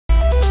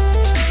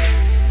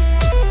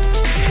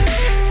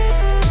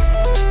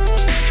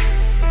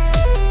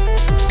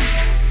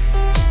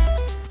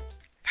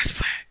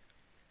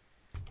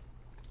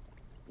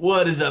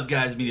What is up,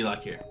 guys?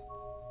 B.T.R.A.S here.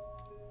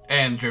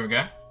 And the German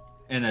guy.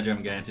 And that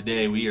German guy. And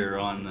today we are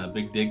on the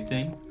big dig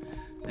thing.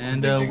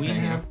 And we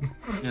have...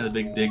 Yeah, the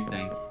big dig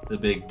thing. The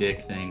big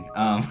dick thing.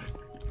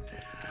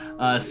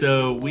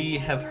 So we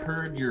have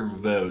heard your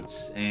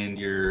votes and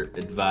your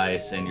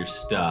advice and your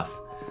stuff.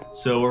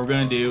 So what we're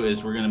going to do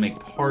is we're going to make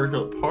part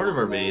of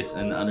our base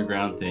and the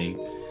underground thing.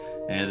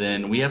 And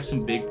then we have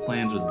some big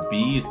plans with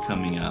bees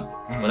coming up.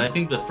 Mm-hmm. But I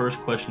think the first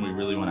question we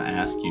really want to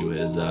ask you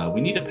is we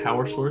need a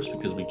power source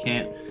because we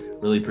can't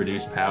really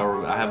produce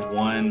power. I have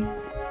one.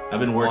 I've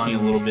been working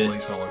a little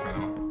bit. Solar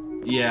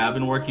panel. Yeah, I've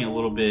been working a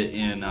little bit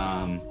in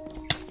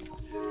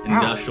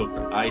industrial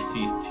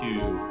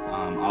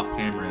IC2 off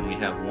camera, and we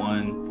have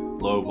one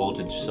low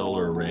voltage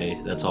solar array.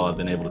 That's all I've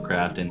been able to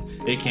craft, and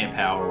it can't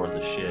power worth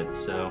a shit.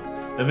 So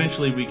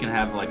eventually we can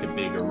have like a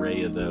big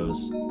array of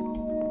those.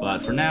 But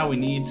for now, we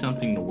need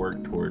something to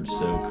work towards.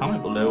 So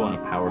comment below on a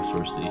power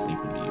source that you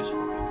think would be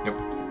useful. Yep.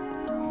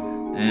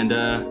 And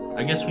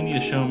I guess we need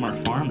to show them our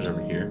farms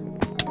over here.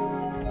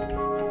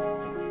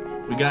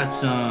 We got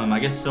some, I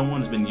guess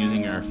someone's been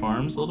using our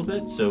farms a little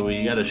bit, so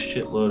we got a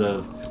shitload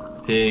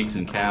of pigs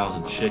and cows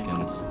and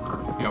chickens.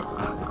 Yep.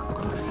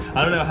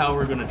 I don't know how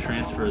we're going to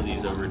transfer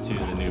these over to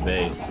the new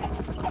base.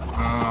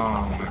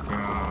 Oh my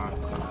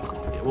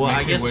god. Well,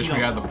 I guess we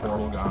had the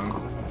portal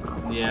gun.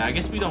 Yeah, I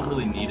guess we don't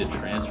really need to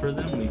transfer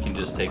them. We can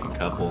just take a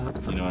couple,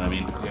 you know what I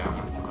mean?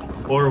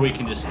 Yeah. Or we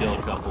can just steal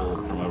a couple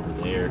from over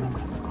there.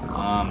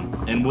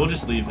 And we'll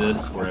just leave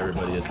this where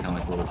everybody is kind of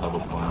like a little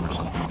public farm or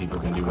something. People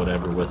can do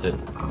whatever with it.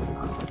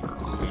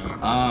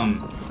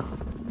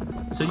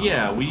 So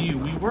yeah, we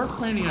were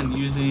planning on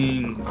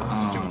using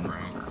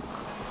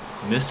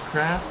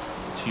Mistcraft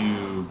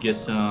to get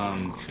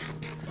some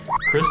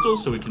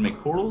crystals so we can make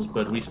portals,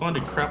 but we spawned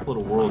a crap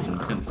little worlds and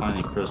we couldn't find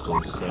any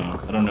crystals, so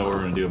I don't know what we're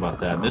gonna do about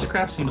that.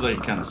 Mistcraft seems like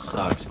it kind of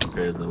sucks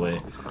compared to the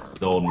way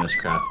the old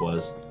Mistcraft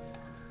was.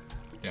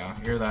 Yeah,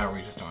 either that or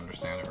we just don't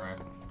understand it right.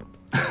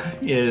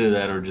 Yeah, either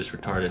that or just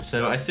retarded.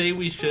 So I say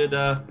we should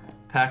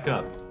pack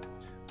up.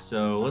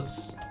 So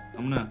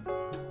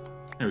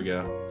there we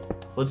go.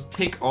 Let's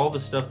take all the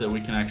stuff that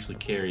we can actually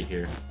carry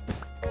here.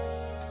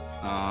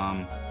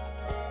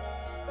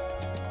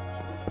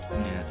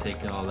 Yeah,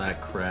 take all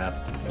that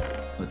crap.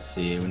 Let's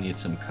see, we need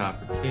some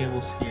copper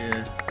cables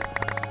here,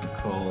 some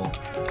coal.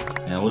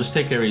 Yeah, we'll just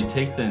take the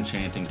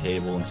enchanting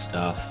table and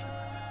stuff.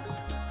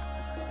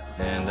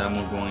 And I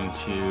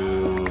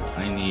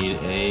need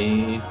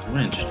a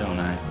wrench, don't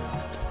I?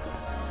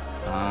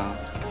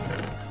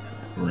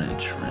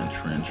 Wrench.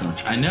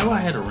 I know I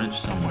had a wrench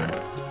somewhere.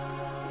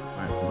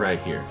 Right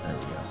here, there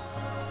we go.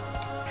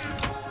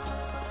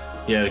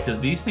 Yeah, because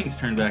these things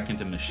turn back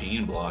into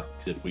machine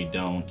blocks if we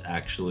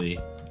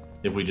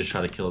just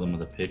try to kill them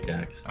with a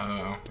pickaxe.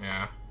 Oh,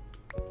 yeah.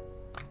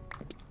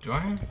 Do I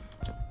have...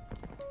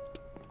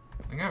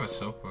 I think I have a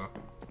sopa.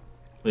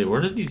 Wait,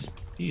 where are these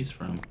bees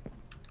from?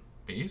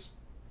 Bees?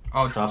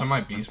 Oh, did some of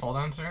my bees fall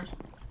downstairs?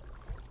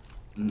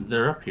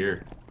 They're up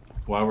here.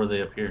 Why were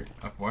they up here?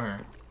 Up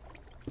where?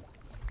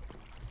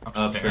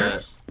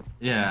 Upstairs?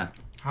 Yeah.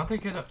 How'd they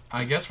get up?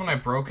 I guess when I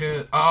broke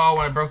it... Oh,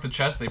 when I broke the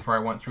chest, they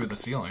probably went through the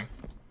ceiling.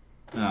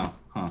 Oh,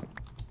 huh.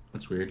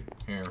 That's weird.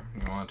 Here,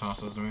 you want to toss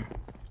those to me?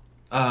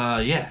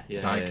 Yeah.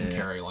 So I can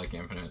carry, like,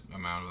 infinite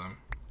amount of them.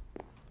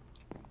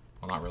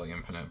 Well, not really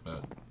infinite,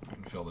 but I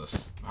can fill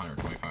this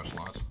 125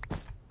 slots.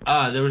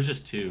 There was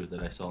just 2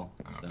 that I saw,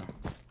 okay.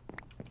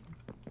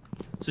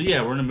 So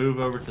yeah, we're gonna move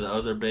over to the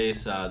other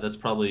base. That's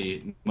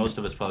probably, most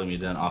of it's probably gonna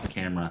be done off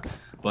camera.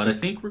 But I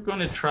think we're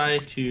gonna try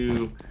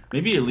to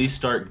maybe at least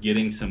start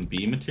getting some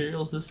bee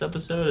materials this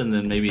episode, and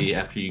then maybe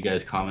after you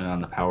guys comment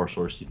on the power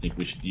source you think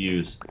we should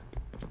use.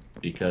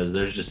 Because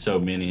there's just so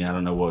many, I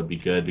don't know what would be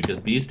good, because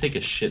bees take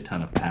a shit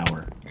ton of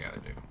power. Yeah, they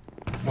do.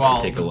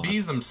 Well, the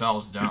bees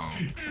themselves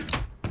don't.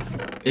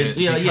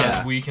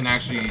 Because we can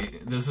actually,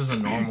 this is a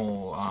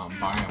normal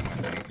biome, I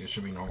think. It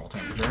should be normal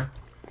temperature.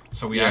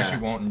 So we actually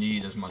won't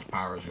need as much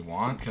power as we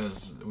want,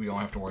 because we don't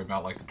have to worry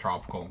about like the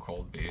tropical and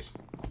cold bees.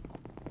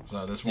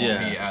 So this won't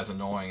be as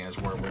annoying as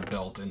where we're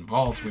built in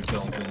vaults. We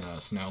built in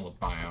a snow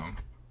biome.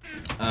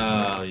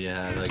 Oh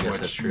yeah, I guess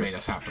that's true. Which made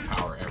us have to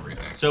power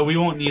everything. So we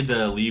won't need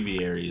the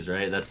leviaries,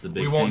 right? That's the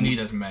big thing. We won't need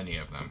as many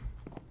of them.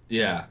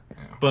 Yeah.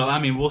 But I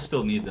mean, we'll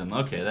still need them.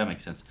 Okay, that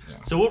makes sense.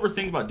 Yeah. So what we're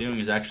thinking about doing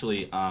is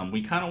actually,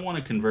 we kind of want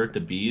to convert to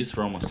bees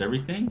for almost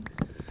everything.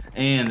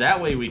 And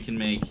that way we can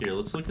make, here,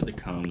 let's look at the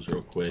combs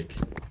real quick.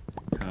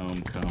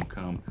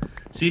 Comb.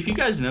 See, if you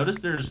guys notice,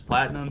 there's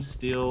platinum,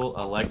 steel,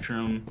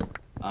 electrum,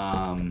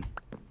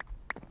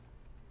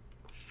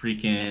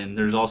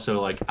 there's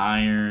also like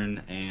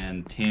iron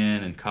and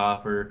tin and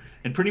copper.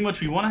 And pretty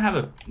much we want to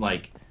have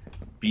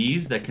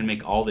bees that can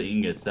make all the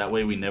ingots. That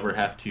way we never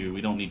have to,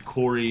 we don't need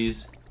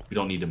quarries, we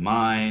don't need to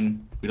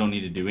mine, we don't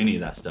need to do any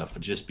of that stuff.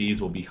 But just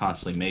bees will be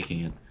constantly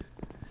making it.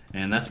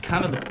 And that's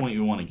kind of the point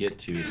we want to get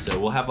to. So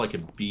we'll have like a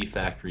bee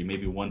factory,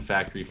 maybe one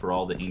factory for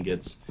all the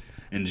ingots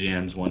and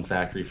gems, one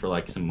factory for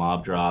like some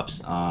mob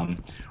drops. We're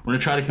gonna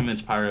try to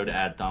convince Pyro to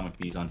add thermic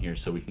bees on here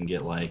so we can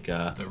get like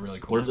the really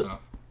cool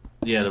stuff.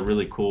 Yeah, the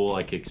really cool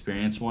like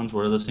experience ones.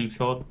 What are those things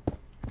called?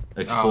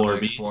 Explorer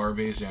bees. Explorer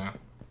bees, yeah.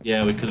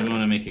 Yeah, because we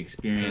want to make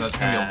experience. That's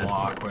gonna be a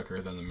lot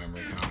quicker than the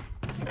memory cone.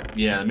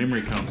 Yeah, the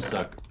memory cones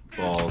suck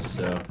balls.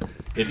 So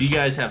if you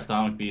guys have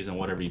Thaumic bees and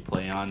whatever you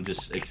play on,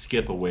 just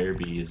skip aware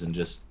bees and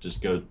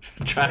just go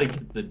try to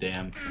get the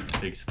damn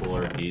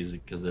Explorer bees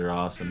because they're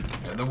awesome.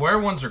 Yeah, the where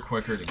ones are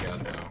quicker to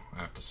get though, I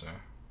have to say.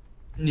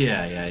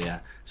 Yeah.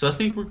 So I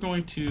think we're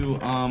going to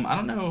I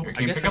don't know. Here,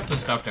 can you pick up the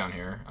stuff down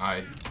here?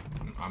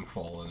 I'm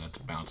full and it's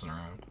bouncing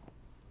around.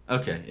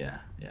 Okay, yeah.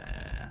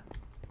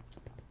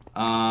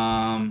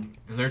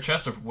 Is there a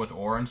chest with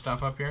ore and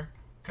stuff up here?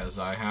 Because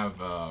I have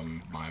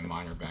my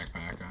miner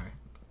backpack. I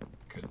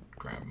could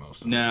grab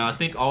most of it. No, I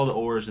think all the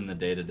ore is in the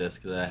data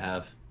disk that I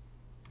have.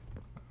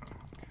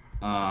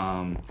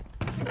 I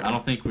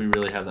don't think we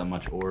really have that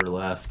much ore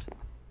left.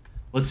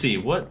 Let's see,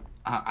 what...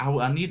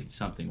 I needed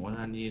something. What did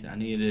I need? I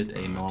needed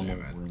a normal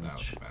wrench. That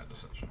was a bad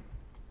decision.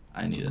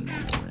 I need a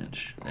normal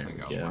wrench. I don't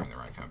think I was wearing the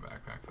right kind of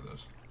backpack for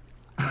this.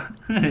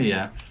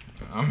 Yeah.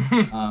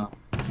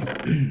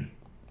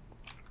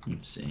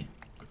 Let's see.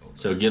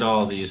 So get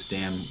all these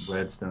damn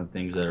redstone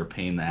things that are a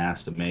pain in the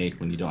ass to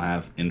make when you don't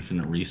have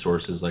infinite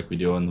resources like we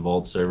do on the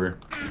Vault server.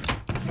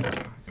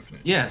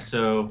 Yeah,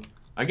 so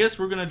I guess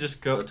we're gonna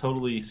just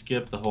totally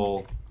skip the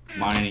whole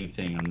mining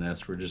thing on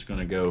this. We're just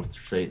gonna go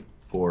straight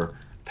for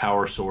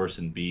power source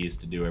and bees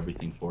to do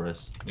everything for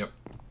us. Yep.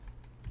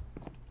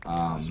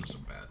 This was a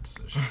bad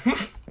decision.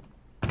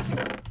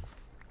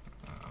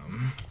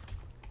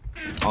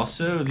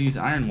 Also, these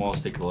iron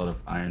walls take a lot of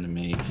iron to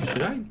make.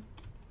 Should I?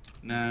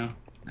 No.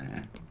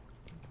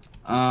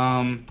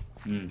 Nah.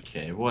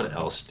 Okay, what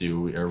else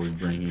are we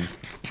bringing?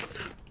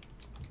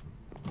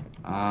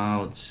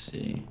 Let's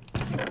see.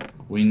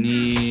 We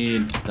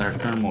need our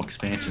thermal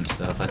expansion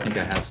stuff. I think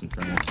I have some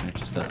thermal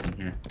expansion stuff in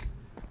here.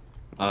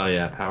 Oh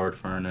yeah, powered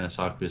furnace,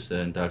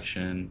 aquavista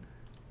induction,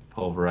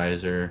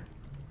 pulverizer.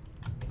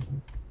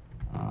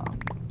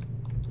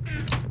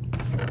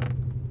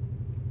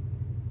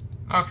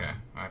 Okay,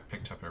 I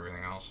picked up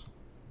everything else.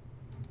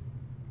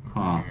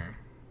 Huh.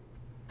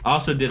 I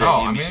also did.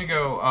 I'm gonna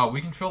go.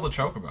 We can fill the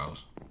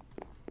chocobos.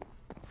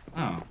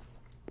 Oh.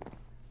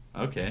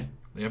 Okay.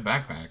 They have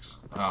backpacks.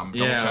 Double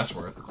chest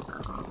worth.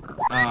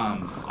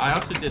 I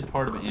also did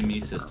part of an ME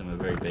system, a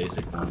very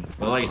basic one.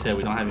 But like I said,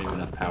 we don't have even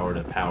enough power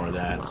to power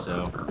that,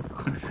 so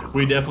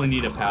we definitely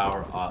need a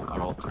power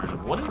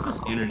alternative. What is this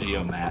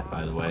Energy-O-Mat,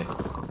 by the way?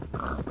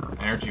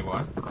 Energy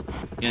what?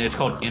 Yeah, it's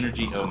called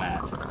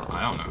Energy-O-Mat.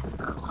 I don't know.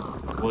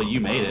 Well, you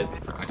made it.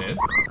 I did?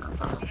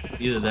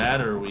 Either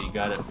that or we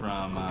got it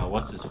from,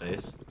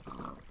 what's-his-face?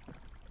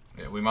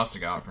 Yeah, we must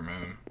have got it from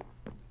him.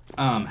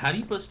 How do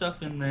you put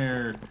stuff in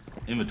their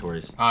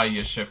inventories?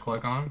 You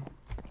shift-click on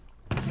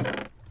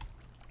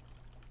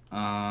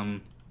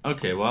them?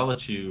 Okay, well, I'll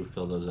let you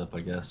fill those up,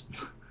 I guess.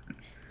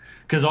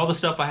 Because all the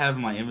stuff I have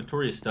in my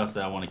inventory is stuff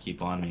that I want to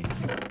keep on me.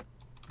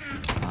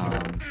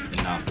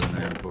 And not put in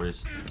their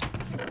inventories.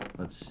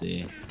 Let's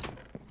see.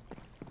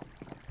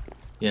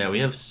 Yeah, we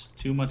have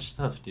too much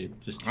stuff, dude.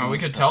 Just too we much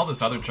could stuff. tell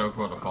this other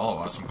chocobo to follow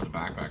us and put a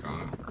backpack on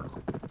him.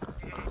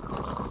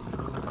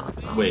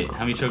 Wait,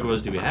 how many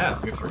chocobos do we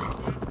have? We have 3.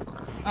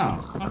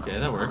 Oh, okay,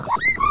 that works.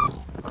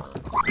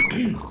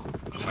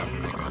 Just have to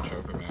make a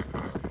choco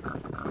backpack.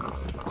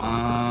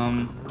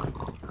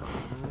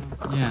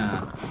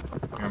 Yeah.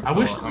 Here, I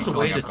wish there was a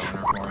way to.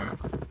 for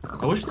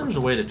I wish there was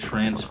a way to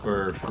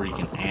transfer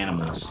freaking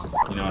animals.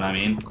 You know what I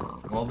mean?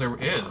 Well, there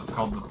is. It's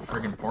called the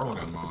freaking portal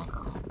gun mod.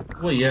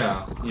 Well,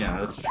 yeah,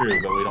 that's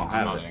true, but we don't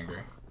have I'm it. not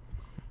angry.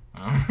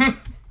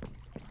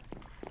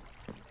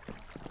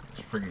 There's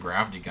a freaking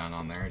gravity gun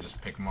on there.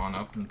 Just pick them on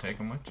up and take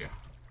them with you.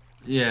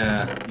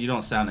 Yeah, you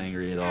don't sound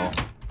angry at all.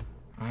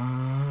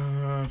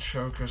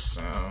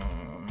 Chocoso.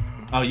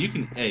 Oh, you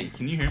can. Hey,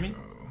 can you hear me?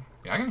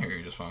 Yeah, I can hear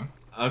you just fine.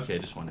 Okay,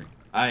 just wondering.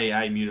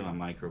 I muted my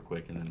mic real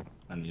quick and then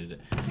unmuted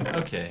it.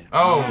 Okay.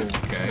 Oh,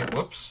 okay.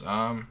 Whoops.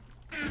 I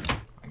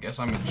guess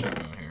I'm in cheat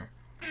mode here.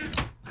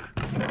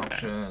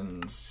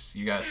 Options.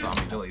 You guys saw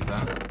me delete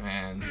that,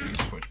 and we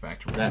switch back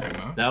to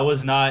rescue mode. That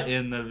was not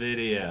in the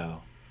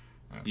video.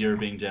 Okay. You're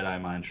being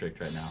Jedi mind tricked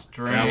right now.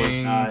 String that was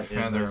not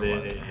feather in the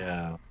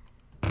video.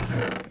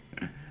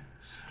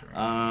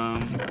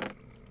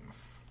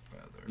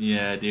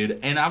 Yeah, dude.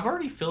 And I've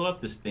already filled up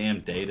this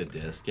damn data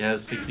disk. It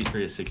has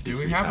 63 to 63. Do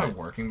we have packs. a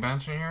working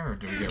bench in here, or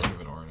do we get rid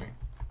of it already?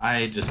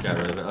 I just got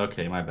rid of it.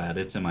 Okay, my bad.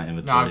 It's in my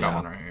inventory. No, I've got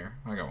one right here.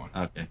 I got one.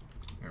 Okay.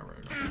 Yeah,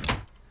 right,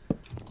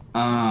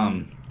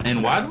 go.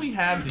 And why do we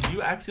have... Did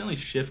you accidentally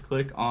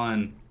shift-click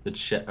on the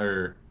chest...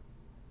 Or...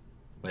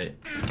 Wait.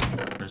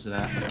 Where's it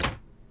at?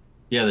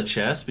 Yeah, the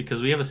chest.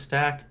 Because we have a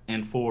stack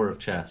and 4 of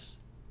chests.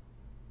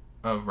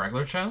 Of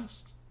regular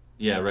chests?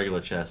 Yeah,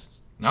 regular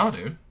chests. No,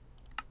 dude.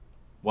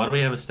 Why do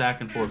we have a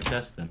stack and 4 of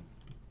chests, then?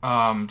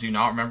 Do you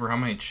not remember how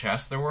many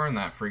chests there were in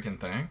that freaking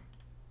thing?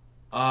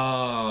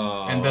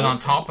 Oh. And then on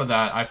top of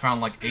that, I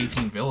found like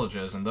 18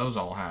 villages, and those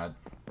all had...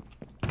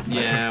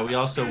 Yeah, we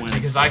also went...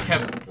 Because I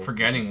kept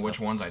forgetting which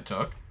ones I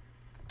took.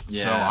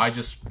 Yeah. So I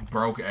just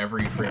broke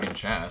every freaking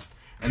chest.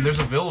 And there's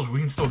a village we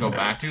can still go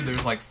back to.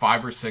 There's like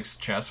 5 or 6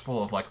 chests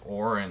full of like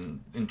ore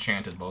and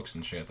enchanted books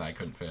and shit that I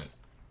couldn't fit.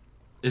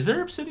 Is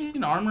there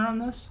obsidian armor on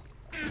this?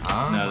 No,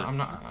 I'm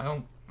not.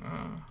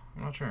 I'm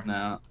not sure.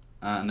 No,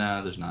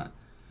 no, there's not.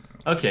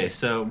 Okay,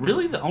 so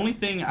really the only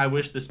thing I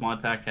wish this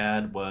mod pack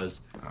had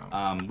was,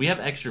 we have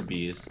extra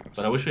bees,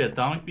 but I wish we had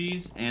thonic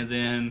bees, and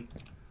then,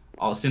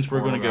 since we're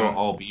going to go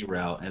all bee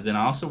route, and then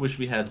I also wish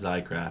we had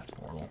Zycraft.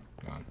 Portal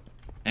gun.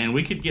 And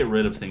we could get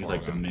rid of things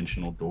like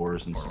dimensional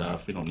doors and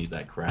stuff. We don't need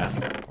that crap.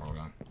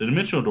 The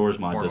dimensional doors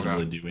mod doesn't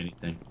really do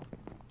anything.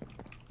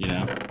 You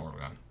know? Portal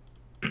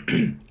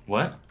gun.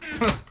 What?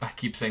 I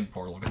keep saying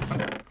portal gun.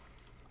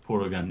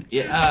 Portal gun.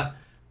 Yeah,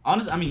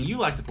 honestly, I mean, you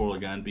like the portal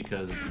gun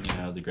because, you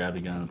know, the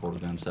gravity gun and the portal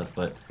gun and stuff,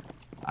 but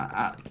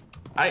I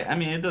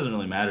mean, it doesn't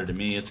really matter to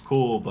me. It's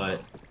cool,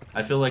 but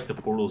I feel like the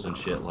portals and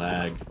shit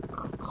lag,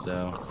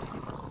 so.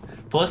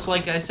 Plus,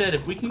 like I said,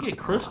 if we can get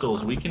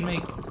crystals, we can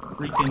make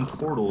freaking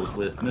portals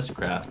with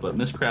Mistcraft, but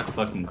Mistcraft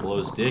fucking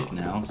blows dick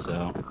now,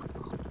 so.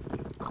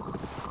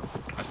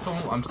 I'm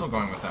still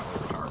going with that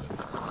word retarded.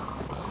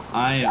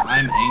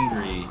 I'm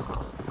angry.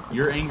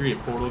 You're angry at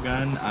Portal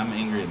Gun. I'm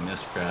angry at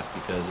Mistcraft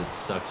because it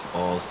sucks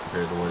balls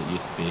compared to what it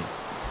used to be.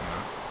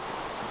 Yeah.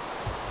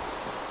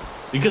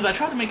 Because I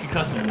tried to make a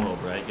custom world,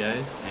 right,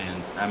 guys?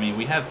 And, I mean,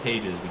 we have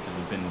pages because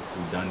we've been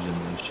through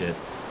dungeons and shit.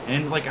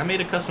 And, like, I made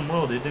a custom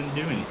world. It didn't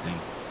do anything.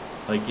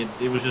 Like,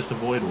 it was just a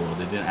void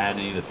world. It didn't add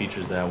any of the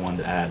features that I wanted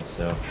to add.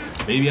 So,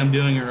 maybe I'm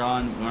doing it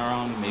wrong.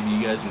 Maybe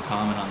you guys can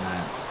comment on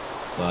that.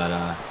 But,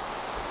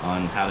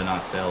 on how to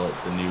not fail at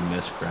the new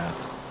Mistcraft.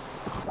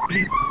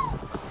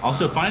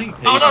 Also, finding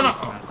pages... Oh, no!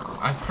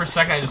 For a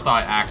second, I just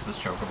thought I axed this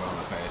chocobo in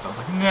the face. I was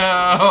like,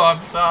 no,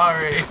 I'm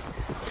sorry.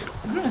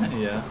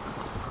 Yeah.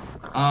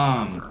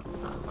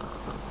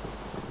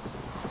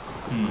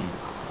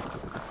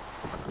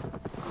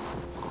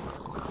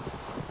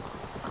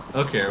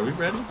 Okay, are we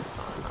ready?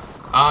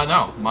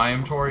 No. My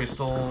inventory is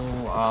still,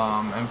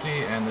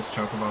 empty, and this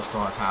chocobo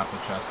still has half a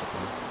chest to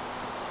fill.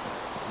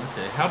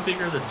 Okay, how big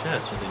are the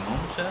chests? Are they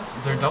normal chests?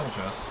 They're double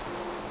chests.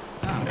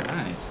 Oh,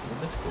 nice.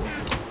 That's cool.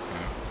 Yeah.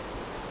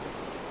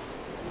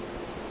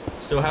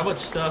 So how much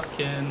stuff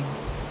can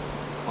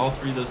all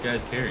 3 of those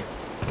guys carry?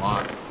 A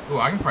lot. Ooh,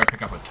 I can probably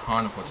pick up a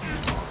ton of what's in this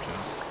mob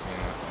chest.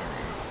 Yeah, there we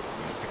go.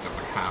 I just picked up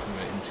like half of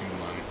it into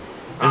my...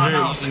 Is there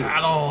no,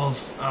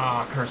 saddles!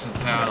 Ah, cursed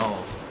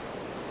saddles.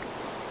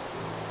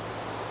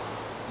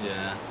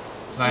 Yeah.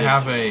 Because I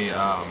have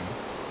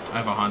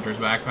a hunter's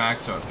backpack,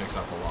 so it picks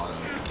up a lot of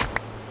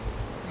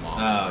mob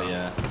stuff.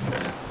 Yeah.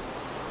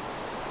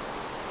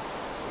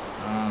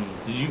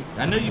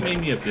 I know you made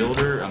me a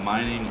builder, a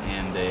mining,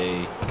 and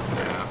a...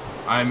 Yeah.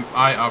 I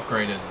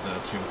upgraded the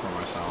 2 for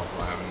myself,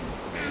 but I haven't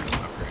made an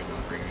upgrade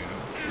one for you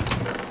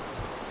yet.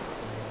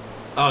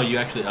 Oh, you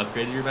actually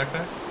upgraded your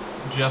backpack?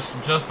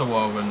 Just the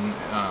woven,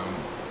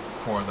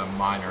 for the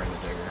miner and the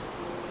digger.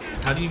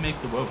 How do you make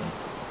the woven?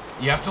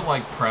 You have to,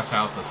 like, press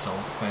out the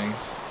silk things,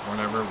 or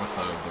whatever, with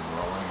the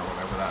rolling, or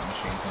whatever that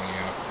machine thing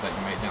that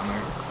you made down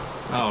there.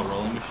 Oh,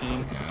 rolling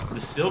machine? Yeah. The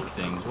silk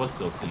things? What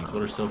silk things?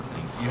 What are silk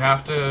things? You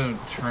have to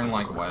turn,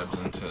 like, webs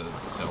into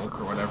silk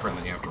or whatever, and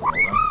then you have to roll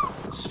them.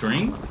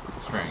 String?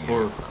 String,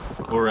 yeah.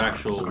 Or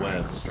actual string,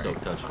 webs, string.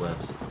 silk-touch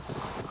webs.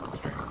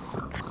 String.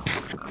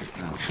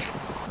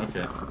 Oh.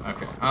 Okay.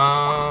 Okay,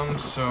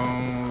 so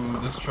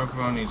this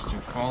chocobo needs to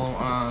follow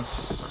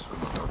us. We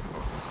need to open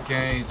both these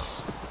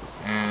gates.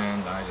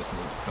 And I just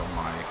need to fill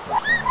my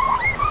first one.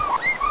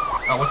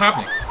 Oh, what's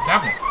happening? What's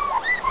happening?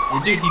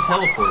 Dude, he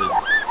teleported.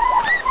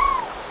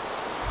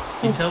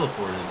 He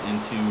teleported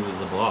into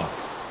the block.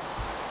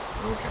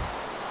 Okay.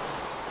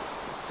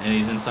 And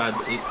he's inside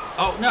the...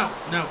 Oh, no!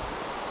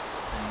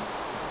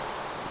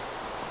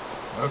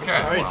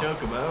 Okay. Sorry, well.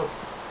 Chocobo.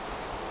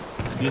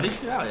 Do they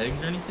shoot out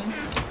eggs or anything?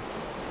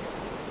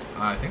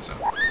 I think so.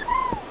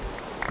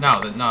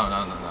 No, not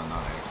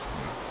eggs.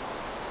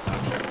 No.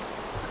 Okay.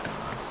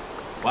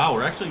 Wow,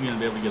 we're actually going to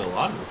be able to get a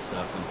lot of this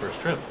stuff on the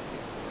first trip.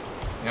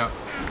 Yep.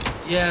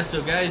 Yeah,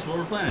 so guys, what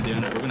we're planning on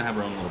doing is we're going to have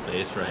our own little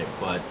base, right?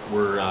 But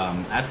we're,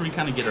 after we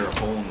kind of get our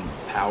whole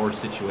power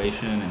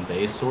situation and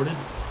base sorted,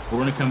 we're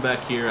going to come back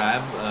here. I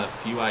have a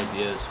few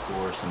ideas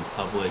for some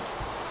public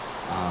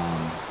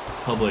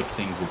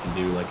things we can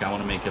do. Like, I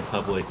want to make a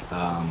public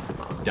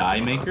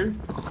dye maker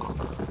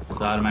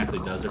that automatically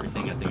does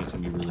everything. I think it's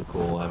going to be really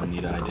cool. I have a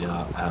neat idea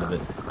out of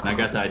it. And I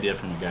got the idea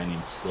from a guy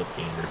named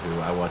Slipgator, who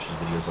I watch his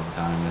videos all the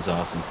time. It's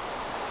awesome.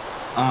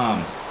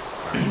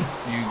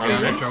 You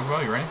ready?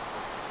 Chocobo, you ready?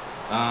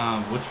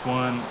 Which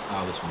one?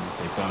 Oh, this one.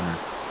 Okay, Boner.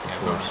 Yeah,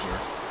 Boner's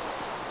yours.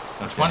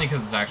 It's funny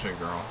because it's actually a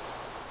girl.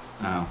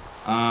 Oh.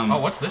 Oh,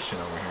 what's this shit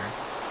over here?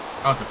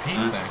 Oh, it's a peat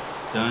thing.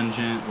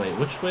 Dungeon. Wait,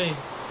 which way?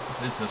 It's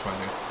this way,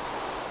 dude.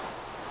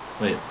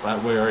 Wait,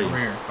 where are you? Over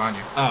here, behind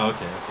you. Oh,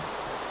 okay.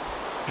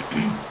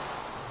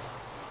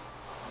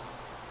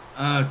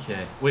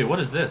 Okay. Wait, what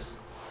is this?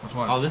 What's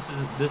what? Oh, this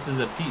is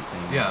a peat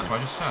thing. Yeah, that's what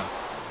I just said.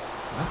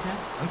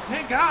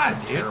 Okay, God,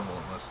 I'm dude. terrible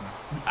at listening.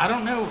 I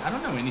don't know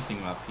anything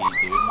about peat,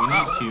 dude. We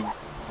need to...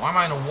 Why am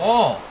I in a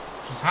wall?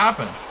 What just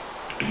happened?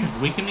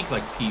 We can make,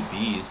 like, peat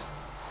bees.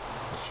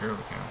 Sure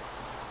we can.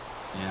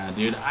 Yeah,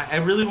 dude, I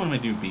really want to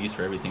do bees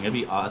for everything.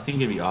 I think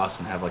it'd be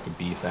awesome to have like a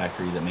bee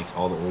factory that makes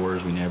all the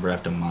ores we never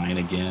have to mine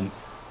again.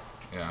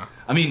 Yeah.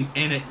 I mean,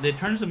 and it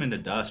turns them into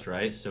dust,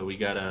 right? So we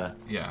gotta.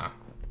 Yeah.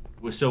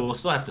 So we'll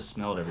still have to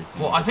smelt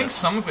everything. Well, I think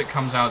some of it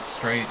comes out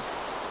straight,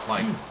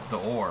 like the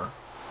ore,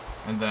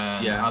 and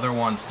then other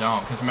ones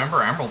don't. Because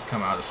remember, emeralds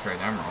come out as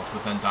straight emeralds,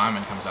 but then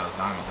diamond comes out as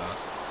diamond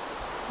dust.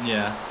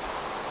 Yeah.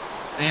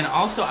 And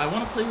also, I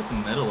want to play with the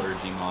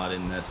metallurgy mod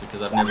in this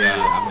because I've never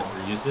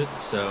used it.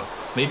 So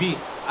maybe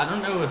I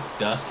don't know if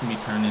dust can be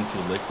turned into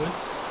liquids.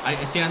 I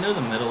know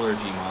the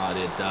metallurgy mod.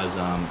 It does.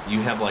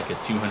 You have like a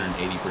 280%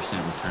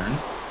 return.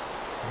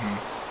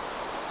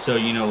 So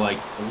you know, like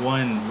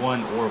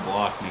one ore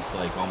block makes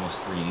like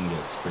almost 3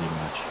 ingots, pretty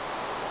much.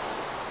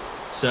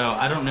 So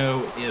I don't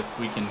know if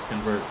we can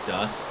convert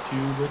dust to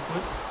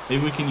liquid.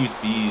 Maybe we can use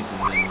bees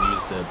and then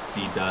use the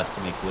bee dust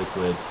to make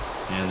liquid,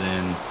 and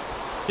then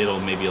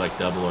it'll maybe like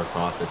double our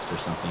profits or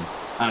something.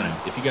 I don't know.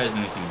 If you guys know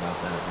anything about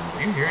that,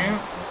 are you here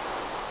yet?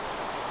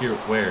 Here,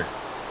 where?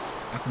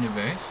 At the new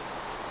base.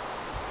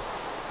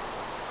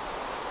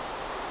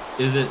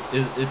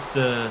 It's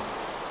the...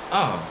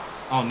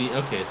 Oh, neat.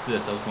 Okay, it's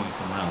this. I was going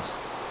somewhere else.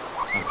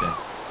 Okay.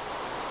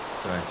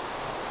 Sorry.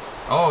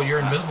 Oh, you're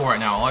invisible right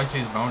now. All I see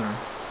is Boner.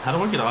 How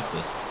do I get off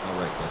this? Oh,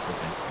 right click.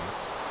 Okay.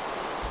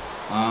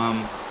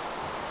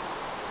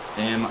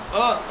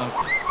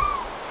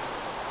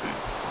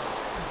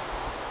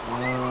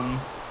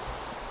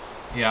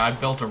 Yeah, I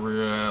built a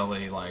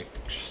really, like,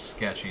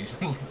 sketchy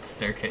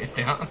staircase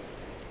down.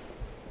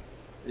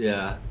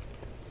 Yeah.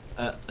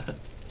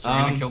 So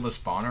you're gonna kill the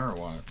spawner,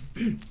 or what?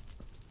 Is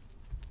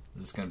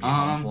this gonna be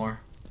on the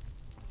floor?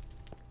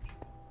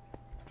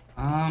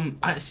 I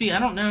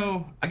don't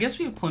know. I guess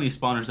we have plenty of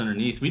spawners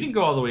underneath. We didn't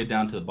go all the way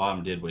down to the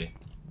bottom, did we?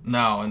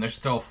 No, and there's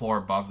still a floor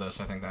above this,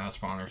 I think, that has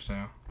spawners,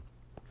 too.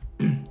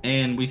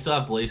 And we still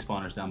have blaze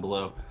spawners down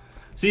below.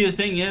 See, the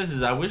thing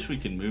is I wish we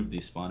could move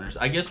these spawners.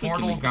 I guess we can...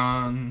 Portal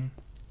gun.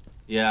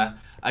 Yeah,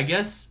 I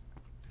guess...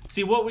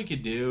 See, what we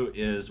could do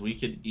is we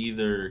could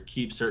either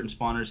keep certain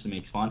spawners to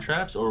make spawn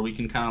traps, or we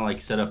can kind of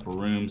like set up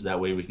rooms. That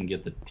way we can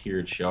get the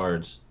tiered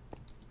shards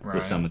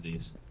with some of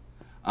these.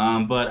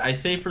 But I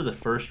say for the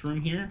first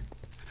room here...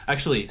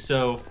 Actually,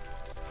 so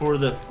for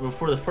the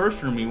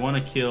first room, we want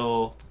to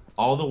kill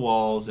all the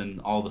walls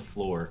and all the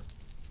floor.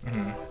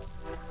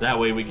 That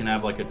way we can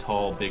have like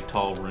a big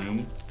tall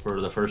room for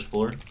the first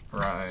floor.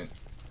 Right.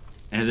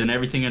 And then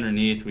everything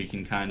underneath, we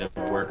can kind of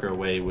work our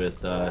way with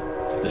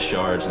the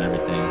shards and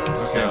everything.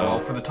 Okay, well,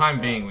 for the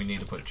time being, we need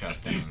to put a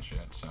chest in and shit,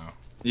 so...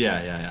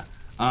 Yeah.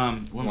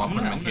 Want to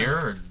put them in here,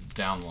 or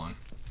down one?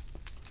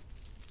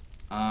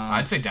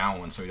 I'd say down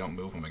one, so we don't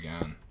move them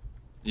again.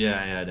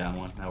 Yeah, down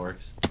one. That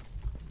works.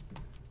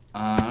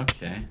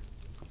 Okay.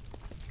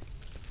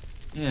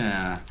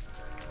 Yeah.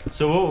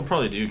 So what we'll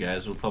probably do,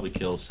 guys, we'll probably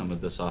kill some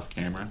of this off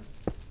camera.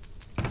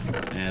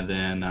 And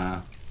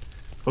then...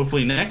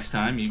 hopefully next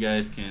time you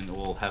guys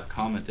will have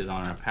commented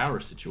on our power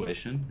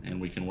situation, and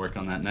we can work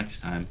on that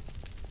next time.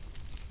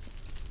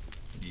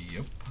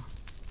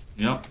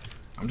 Yep.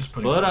 I'm just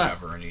putting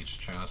whatever in each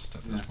chest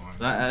at this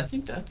point. I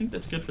think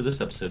that's good for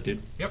this episode,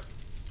 dude. Yep.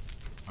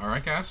 All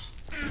right, guys.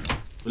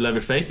 We love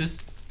your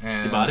faces,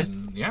 and your bodies.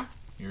 Yeah.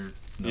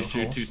 Be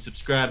sure to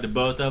subscribe to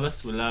both of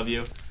us. We love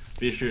you.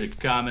 Be sure to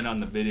comment on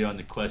the video and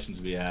the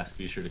questions we ask.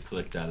 Be sure to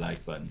click that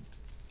like button,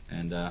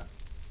 and we'll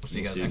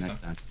see you guys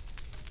next time.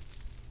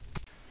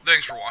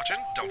 Thanks for watching.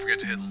 Don't forget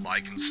to hit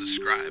like and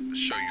subscribe to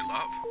show your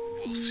love.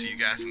 We'll see you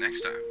guys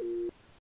next time.